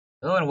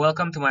Hello and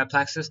welcome to my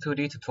Plaxis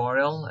 2D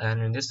tutorial,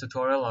 and in this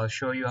tutorial I'll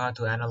show you how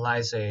to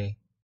analyze a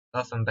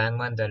earth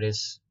embankment that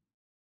is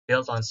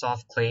built on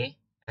soft clay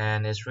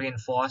and is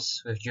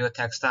reinforced with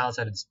geotextiles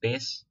at its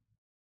base.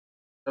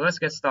 So let's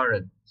get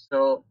started.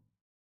 So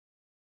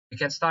you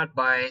can start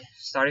by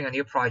starting a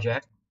new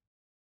project,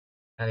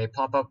 and a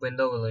pop-up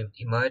window will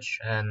emerge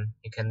and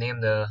you can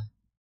name the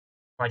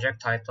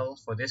project title.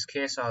 For this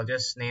case I'll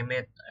just name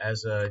it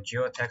as a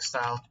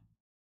geotextile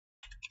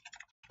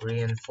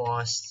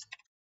reinforced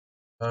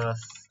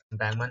earth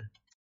embankment.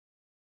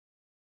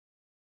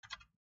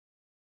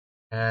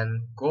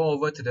 And go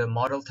over to the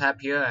model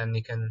tab here and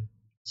you can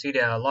see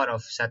there are a lot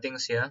of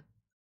settings here.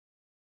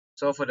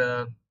 So for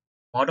the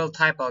model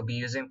type I'll be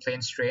using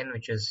plain strain,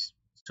 which is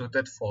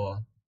suited for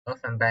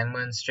earth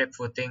embankments, strip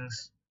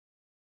footings,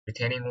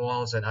 retaining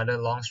walls and other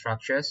long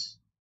structures.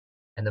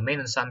 And the main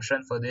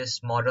assumption for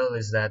this model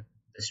is that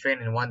the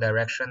strain in one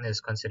direction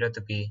is considered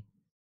to be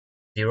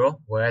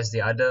 0, whereas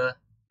the other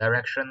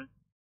direction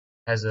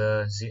has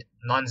a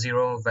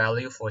non-zero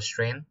value for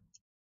strain.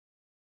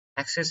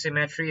 Axis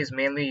symmetry is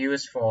mainly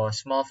used for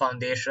small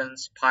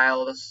foundations,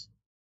 piles,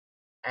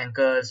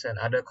 anchors and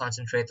other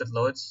concentrated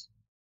loads.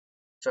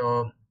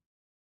 So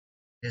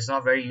it's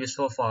not very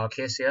useful for our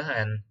case here,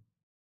 and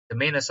the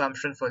main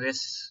assumption for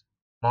this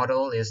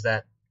model is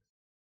that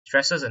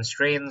stresses and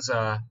strains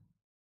are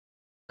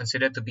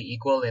considered to be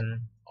equal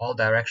in all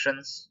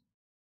directions.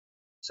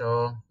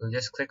 So we'll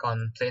just click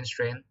on plane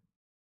strain.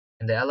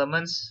 In the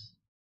elements,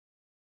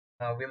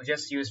 we'll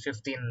just use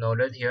 15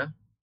 noded here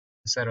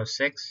instead of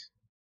 6.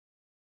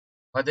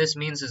 What this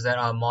means is that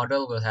our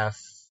model will have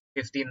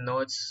 15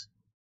 nodes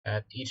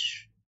at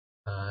each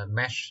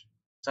mesh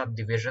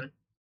subdivision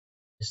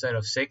instead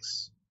of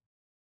 6.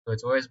 So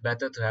it's always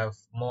better to have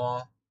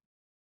more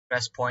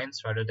stress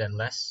points rather than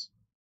less.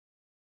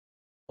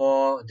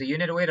 For the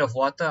unit weight of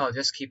water, I'll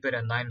just keep it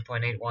at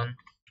 9.81.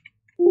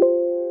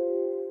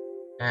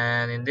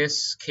 And in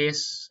this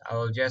case, I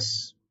will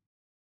just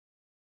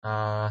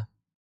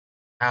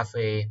have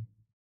a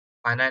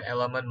finite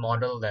element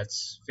model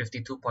that's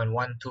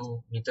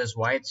 52.12 meters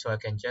wide, so I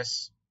can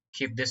just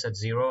keep this at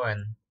 0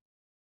 and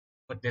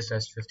put this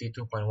as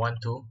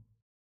 52.12.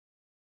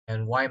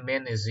 And y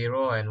min is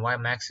 0 and y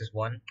max is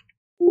 1.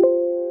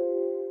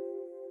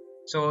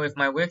 So if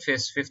my width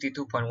is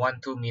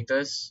 52.12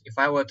 meters, if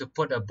I were to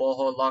put a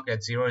borehole log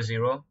at 0,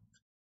 0,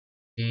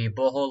 the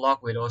borehole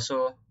log will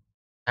also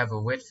have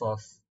a width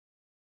of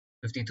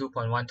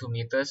 52.12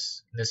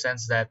 meters, in the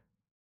sense that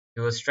it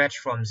will stretch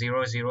from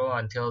 0, 0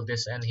 until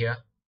this end here.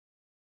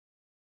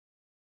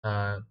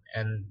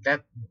 And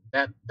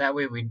that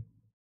way we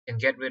can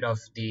get rid of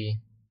the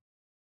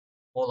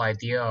whole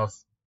idea of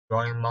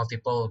drawing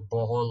multiple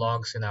borehole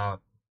logs in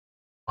our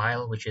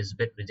file, which is a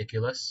bit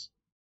ridiculous.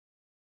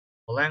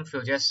 For length,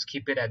 we'll just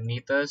keep it at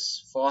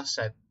meters, force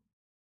at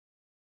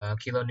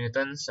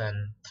kilonewtons,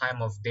 and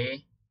time of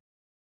day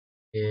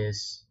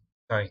is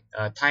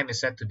time is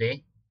set to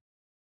day.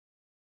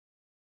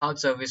 Cloud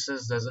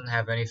services doesn't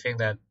have anything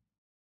that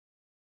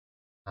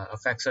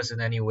affects us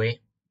in any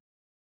way.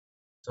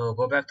 So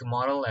go back to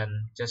model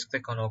and just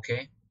click on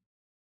OK.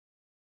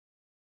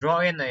 Draw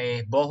in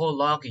a borehole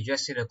log, you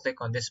just need to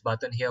click on this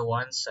button here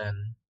once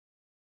and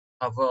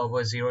hover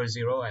over 0,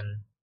 0 and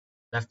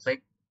left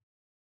click.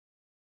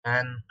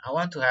 And I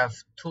want to have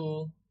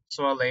 2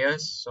 soil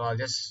layers, so I'll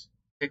just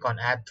click on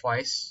add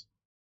twice.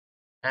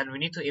 And we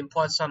need to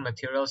import some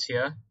materials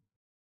here.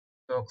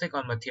 So click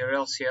on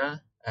materials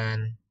here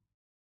and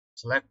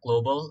select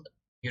global.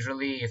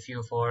 Usually if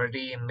you've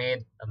already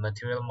made a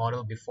material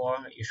model before,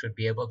 you should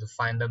be able to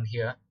find them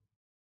here.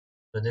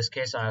 So in this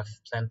case I have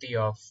plenty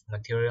of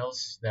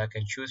materials that I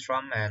can choose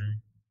from, and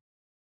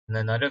in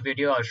another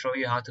video I'll show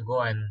you how to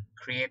go and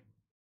create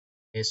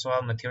a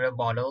soil material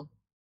model.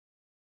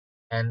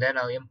 And then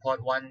I'll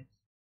import one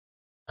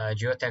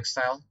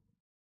geotextile.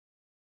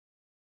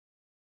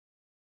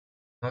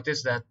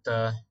 Notice that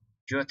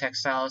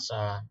geotextiles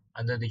are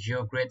under the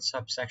geogrid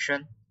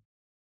subsection.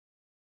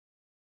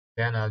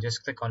 Then I'll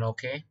just click on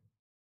OK.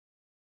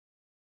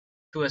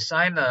 To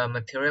assign a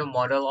material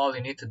model, all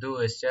you need to do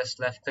is just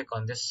left click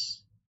on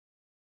this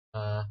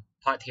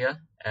part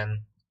here and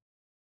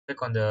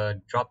click on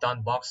the drop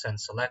down box and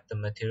select the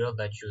material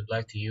that you would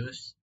like to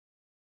use.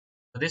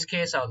 For this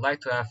case, I would like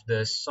to have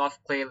the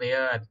soft clay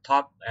layer at the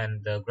top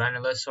and the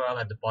granular soil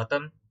at the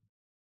bottom.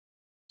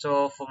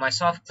 So for my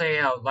soft clay,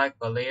 I would like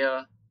a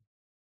layer,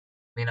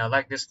 I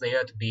like this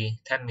layer to be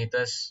 10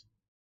 meters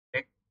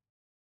thick.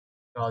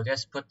 So I'll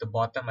just put the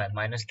bottom at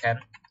 -10.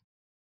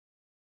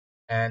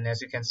 And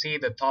as you can see,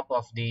 the top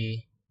of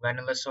the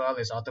granular soil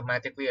is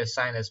automatically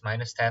assigned as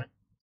 -10.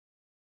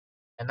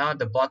 And now at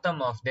the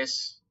bottom of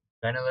this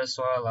granular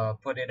soil, I'll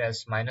put it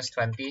as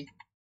 -20.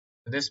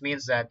 So this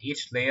means that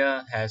each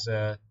layer has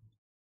a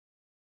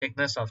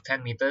thickness of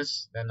 10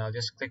 meters. Then I'll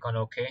just click on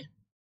OK.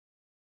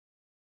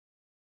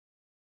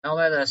 Now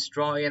let us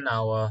draw in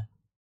our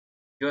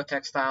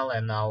geotextile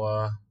and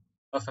our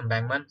earth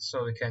embankment.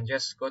 So we can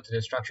just go to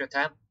the structure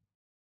tab.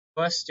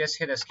 First, just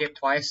hit escape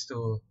twice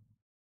to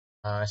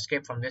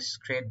escape from this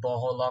create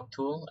borehole log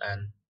tool,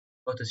 and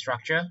go to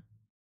structure,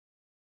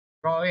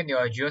 draw in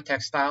your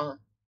geotextile.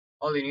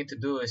 All you need to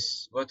do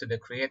is go to the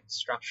create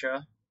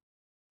structure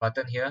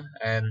button here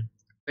and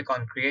click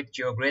on create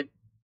geogrid,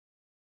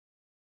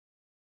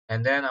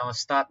 and then I'll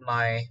start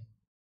my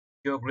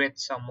geogrid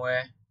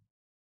somewhere,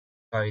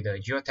 sorry, the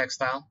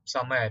geotextile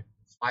somewhere at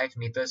 5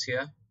 meters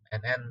here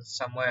and end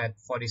somewhere at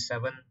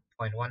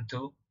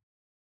 47.12.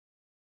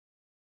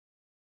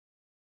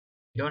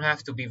 You don't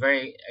have to be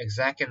very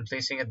exact in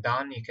placing it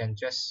down. You can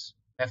just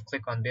left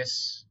click on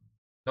this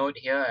node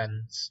here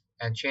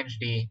and change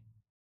the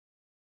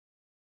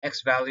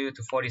X value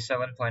to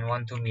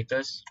 47.12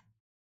 meters.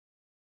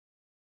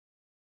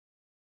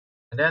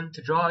 And then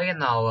to draw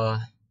in our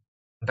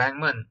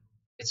embankment,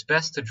 it's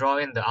best to draw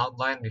in the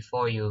outline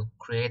before you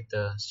create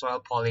the soil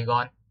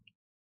polygon.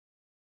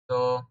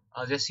 So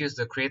I'll just use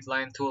the create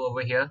line tool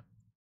over here.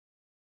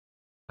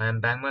 My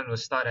embankment will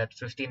start at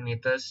 15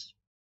 meters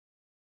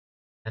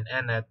and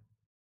end at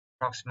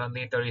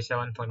approximately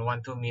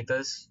 37.12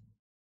 meters.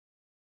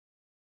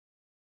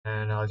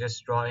 And I'll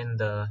just draw in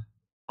the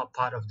top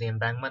part of the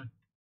embankment,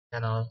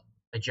 and I'll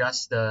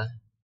adjust the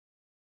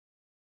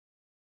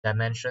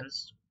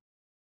dimensions.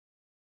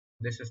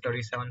 This is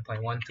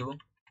 37.12,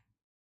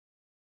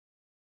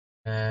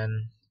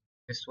 and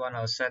this one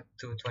I'll set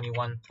to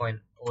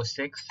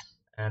 21.06,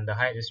 and the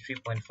height is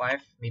 3.5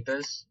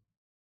 meters.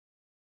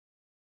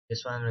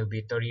 This one will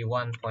be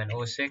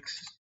 31.06,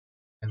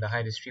 and the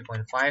height is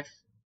 3.5.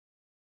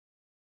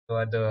 So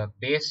at the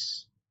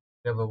base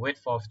we have a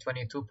width of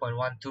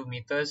 22.12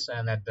 meters,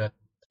 and at the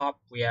top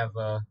we have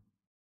a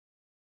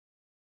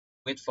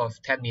width of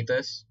 10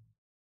 meters.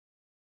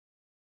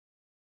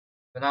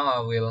 So now I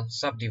will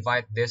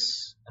subdivide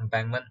this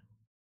embankment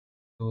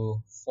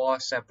to 4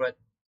 separate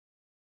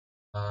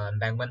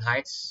embankment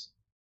heights.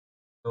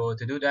 So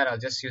to do that, I'll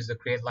just use the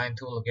create line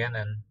tool again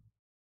and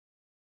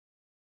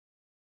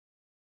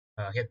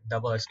hit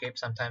double escape.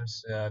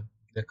 Sometimes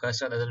the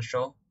cursor doesn't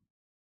show,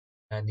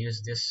 and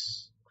use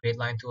this create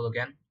line tool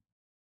again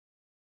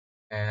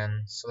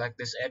and select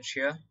this edge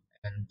here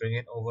and bring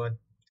it over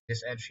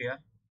this edge here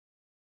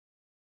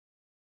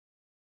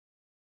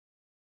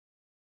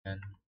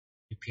and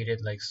repeat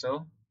it like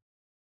so.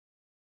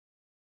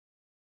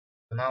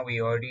 So now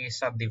we already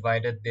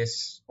subdivided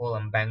this whole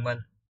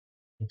embankment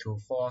into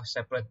 4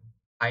 separate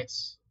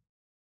heights,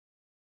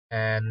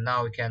 and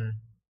now we can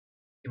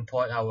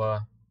import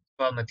our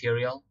soil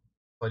material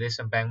for this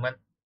embankment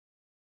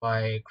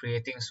by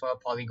creating soil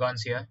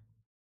polygons here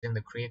in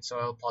the create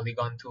soil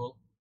polygon tool.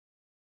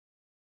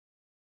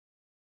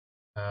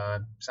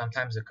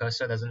 Sometimes the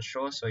cursor doesn't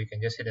show, so you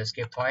can just hit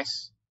escape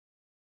twice.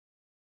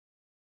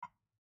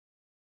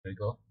 There we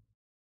go.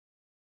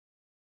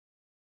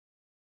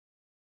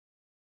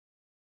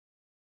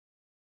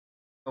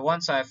 So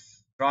once I've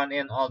drawn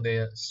in all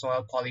the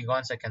soil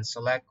polygons, I can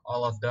select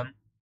all of them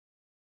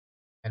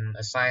and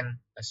assign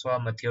a soil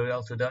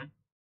material to them.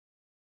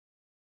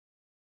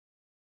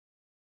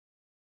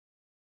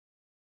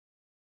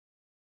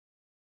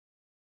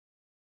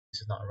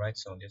 This is not right,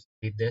 so I'll just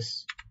delete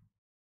this.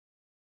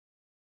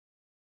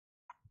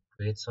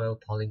 Create soil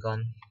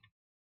polygon.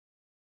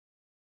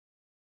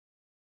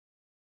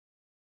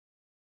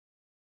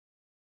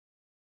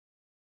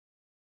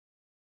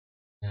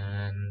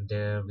 And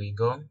there we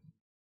go.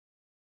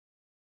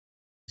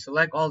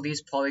 Select all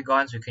these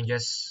polygons. We can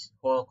just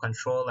hold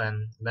Control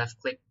and left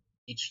click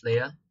each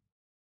layer,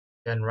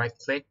 then right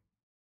click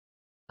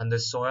under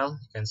soil,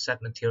 you can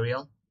set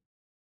material,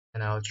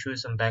 and I'll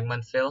choose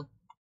embankment fill.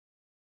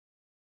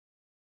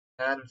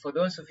 And for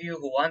those of you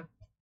who want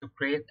to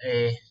create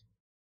a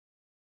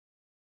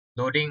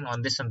loading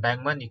on this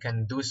embankment, you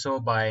can do so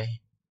by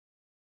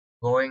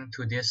going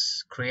to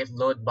this create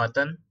load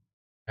button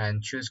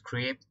and choose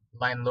create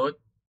line load.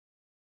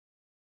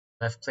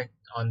 Left click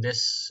on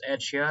this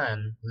edge here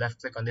and left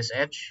click on this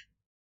edge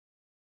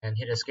and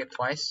hit escape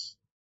twice.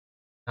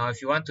 Now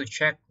if you want to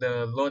check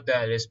the load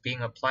that is being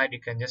applied, you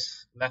can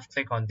just left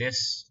click on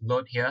this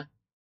load here,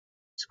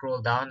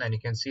 scroll down, and you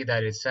can see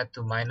that it's set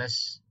to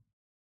minus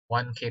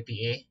 1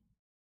 kPa.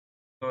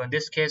 So in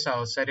this case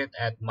I'll set it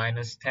at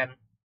minus 10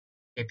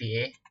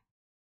 kPa.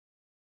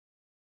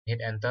 Hit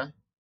enter.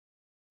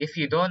 If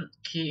you don't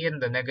key in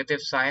the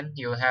negative sign,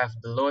 you'll have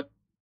the load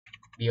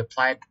be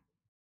applied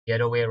the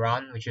other way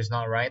around, which is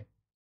not right.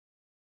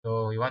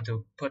 So you want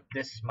to put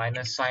this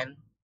minus sign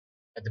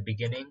at the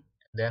beginning,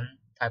 then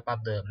type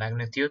up the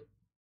magnitude.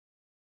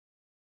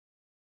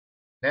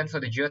 Then for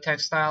the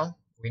geotextile,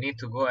 we need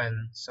to go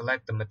and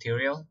select the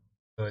material.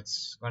 So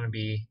it's going to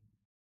be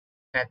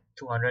PET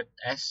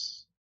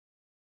 200S.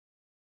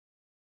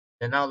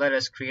 Then now let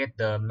us create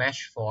the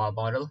mesh for our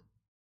model.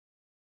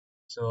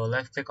 So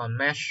left click on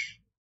mesh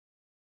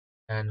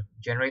and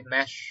generate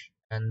mesh,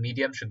 and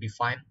medium should be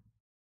fine.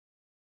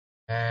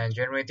 And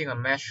generating a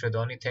mesh should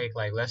only take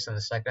like less than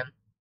a second.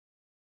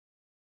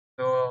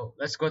 So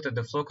let's go to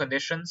the flow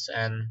conditions,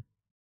 and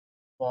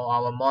for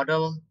our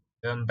model,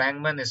 the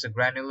embankment is a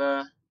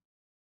granular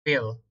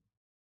fill.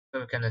 So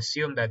we can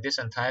assume that this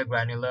entire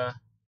granular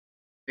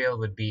fill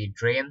would be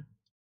drained,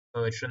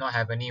 so it should not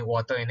have any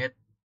water in it.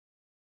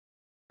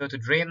 So to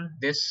drain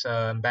this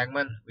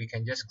embankment, we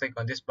can just click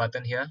on this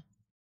button here.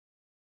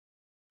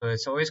 So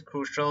it's always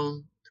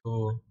crucial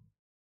to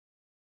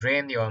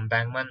drain your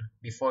embankment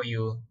before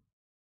you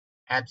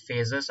add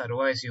phases,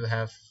 otherwise you'll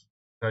have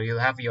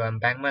your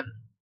embankment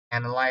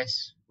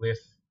analyzed with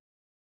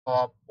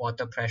poor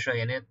water pressure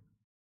in it.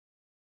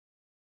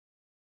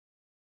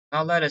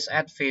 Now let us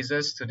add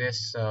phases to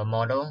this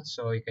model.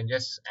 So you can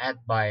just add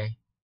by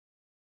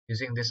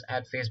using this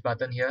add phase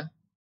button here.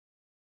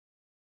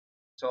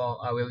 So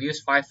I will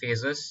use 5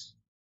 phases,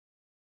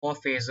 4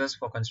 phases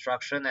for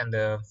construction, and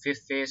the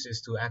 5th phase is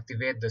to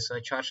activate the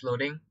surcharge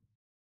loading. If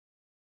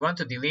you want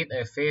to delete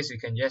a phase, you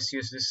can just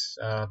use this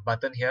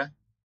button here.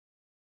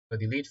 So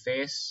delete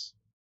phase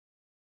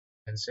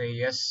and say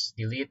yes,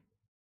 delete,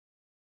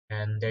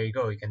 and there you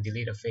go, you can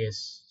delete a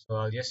phase. So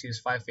I'll just use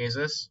 5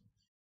 phases.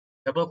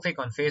 Double click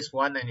on phase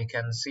 1 and you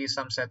can see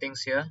some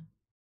settings here.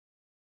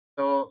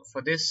 So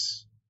for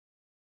this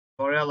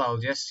tutorial, I'll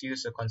just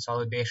use a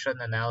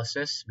consolidation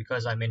analysis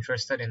because I'm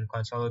interested in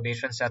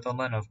consolidation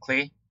settlement of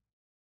clay.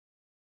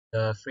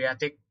 The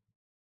phreatic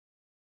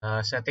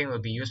setting will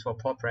be used for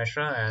pore pressure,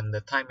 and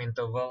the time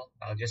interval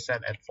I'll just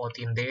set at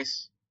 14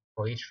 days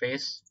for each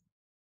phase,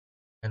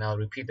 and I'll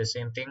repeat the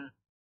same thing.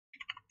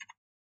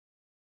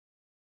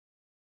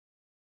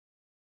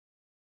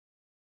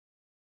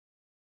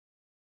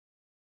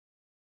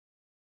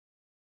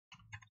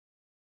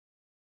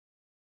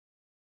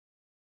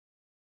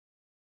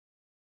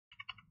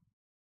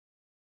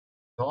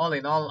 So all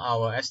in all,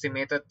 our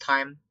estimated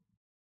time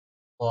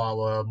for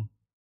our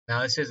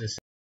analysis is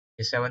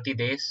 70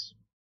 days,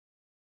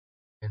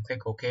 and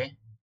click OK.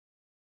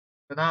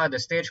 So now at the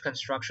stage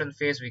construction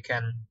phase, we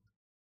can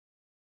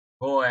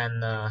go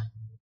and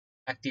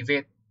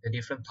activate the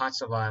different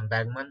parts of our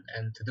embankment,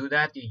 and to do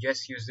that you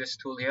just use this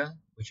tool here,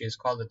 which is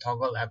called the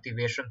toggle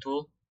activation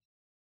tool.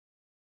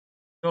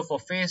 So for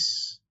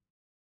phase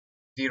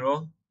 0,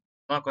 I'm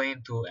not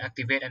going to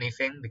activate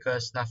anything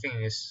because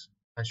nothing is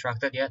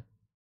constructed yet.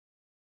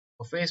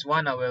 For phase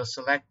 1, I will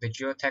select the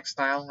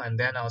geotextile, and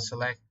then I'll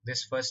select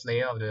this first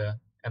layer of the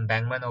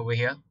embankment over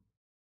here.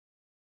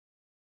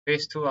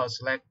 Phase 2, I'll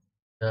select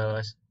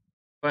the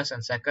first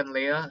and second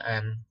layer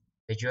and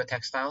the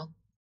geotextile.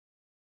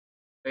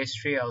 Phase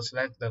 3, I'll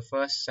select the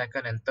first,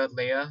 second, and third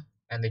layer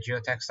and the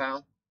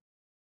geotextile,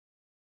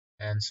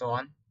 and so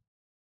on.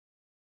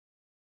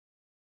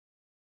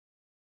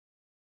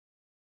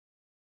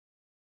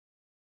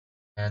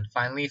 And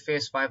finally,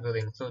 phase 5 will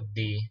include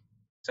the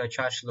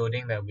surcharge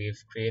loading that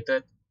we've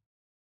created.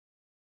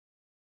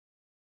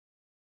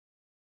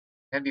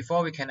 And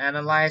before we can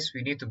analyze,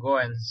 we need to go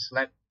and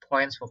select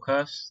points for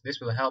curves. This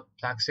will help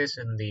Plaxis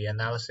in the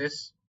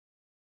analysis.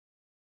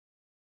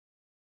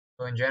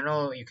 So in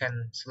general, you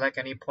can select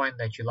any point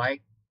that you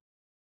like,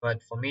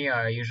 but for me,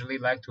 I usually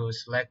like to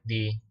select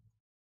the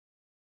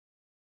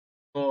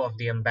floor of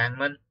the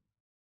embankment,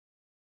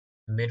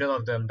 the middle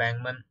of the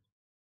embankment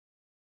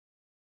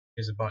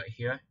is about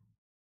here,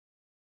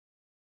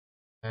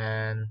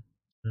 and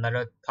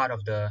another part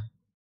of the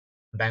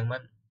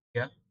embankment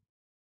here,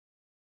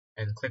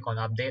 and click on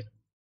update.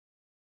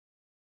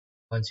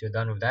 Once you're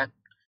done with that,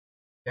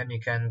 then you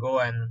can go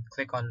and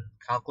click on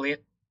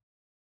calculate,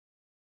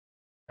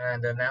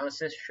 and the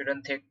analysis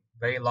shouldn't take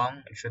very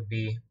long. It should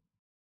be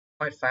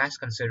quite fast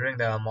considering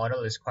the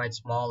model is quite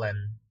small and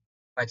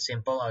quite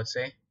simple, I would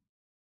say.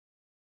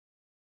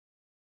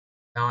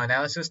 Now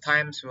analysis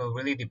times will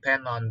really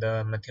depend on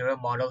the material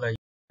model that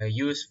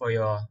you use for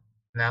your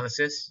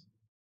analysis,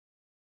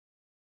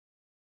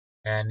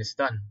 and it's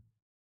done.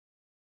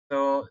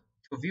 So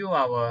to view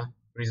our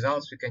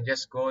results, we can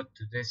just go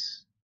to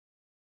this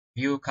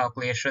view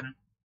calculation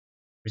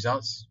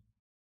results.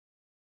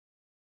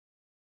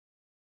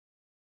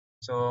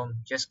 So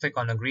just click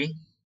on agree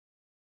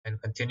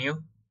and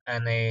continue,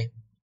 and a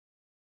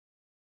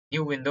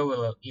new window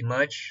will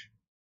emerge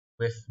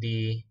with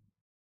the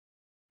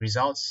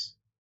results.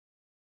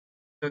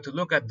 So to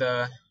look at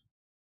the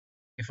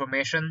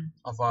deformation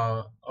of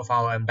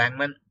our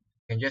embankment,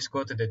 you can just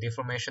go to the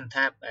deformation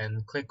tab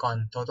and click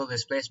on total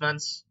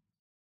displacements,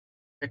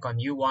 click on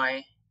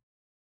UI,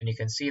 and you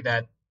can see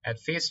that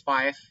at phase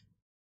 5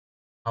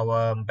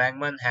 our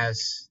embankment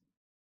has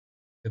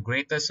the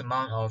greatest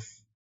amount of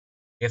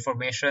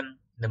deformation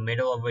in the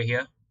middle over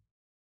here,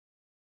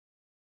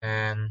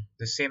 and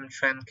the same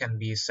trend can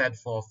be said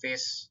for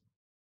phase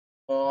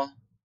 4,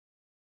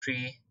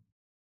 3,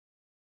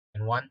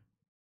 and 1.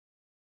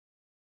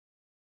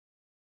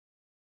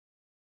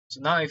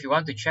 So now if you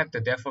want to check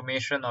the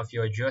deformation of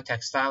your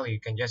geotextile, you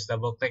can just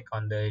double click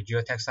on the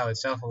geotextile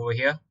itself over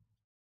here.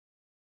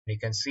 You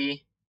can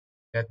see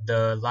that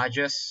the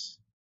largest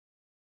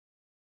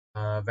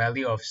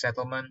value of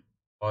settlement,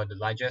 or the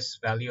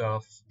largest value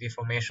of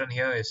deformation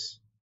here, is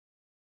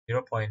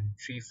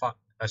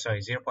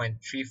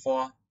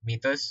 0.34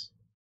 meters.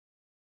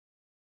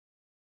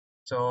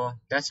 So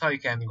that's how you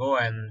can go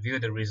and view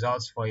the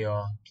results for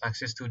your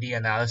Plaxis 2D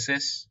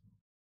analysis.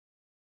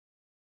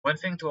 One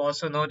thing to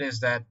also note is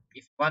that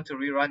if you want to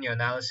rerun your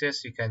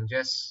analysis, you can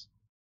just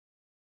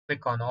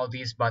click on all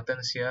these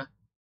buttons here,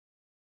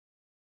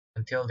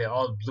 until they're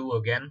all blue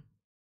again.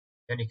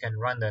 Then you can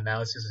run the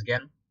analysis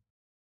again.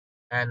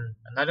 And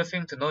another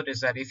thing to note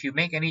is that if you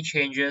make any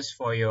changes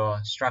for your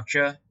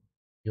structure,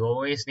 you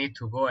always need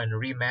to go and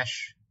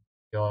remesh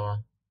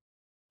your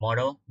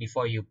model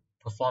before you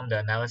perform the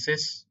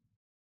analysis.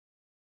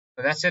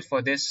 So that's it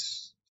for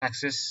this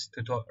Plaxis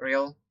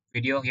tutorial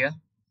video here.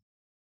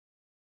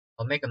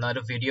 I'll make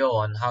another video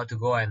on how to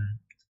go and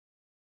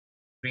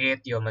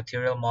create your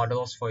material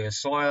models for your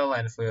soil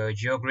and for your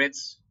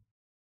geogrids.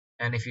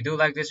 And if you do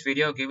like this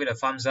video, give it a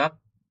thumbs up.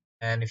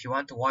 And if you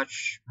want to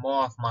watch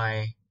more of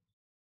my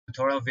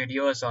tutorial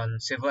videos on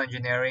civil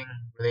engineering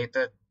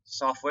related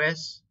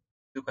softwares,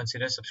 do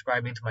consider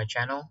subscribing to my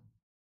channel.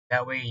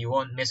 That way you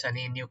won't miss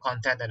any new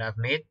content that I've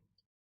made.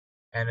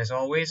 And as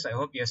always, I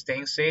hope you're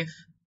staying safe.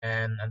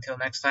 And until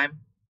next time,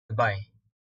 goodbye.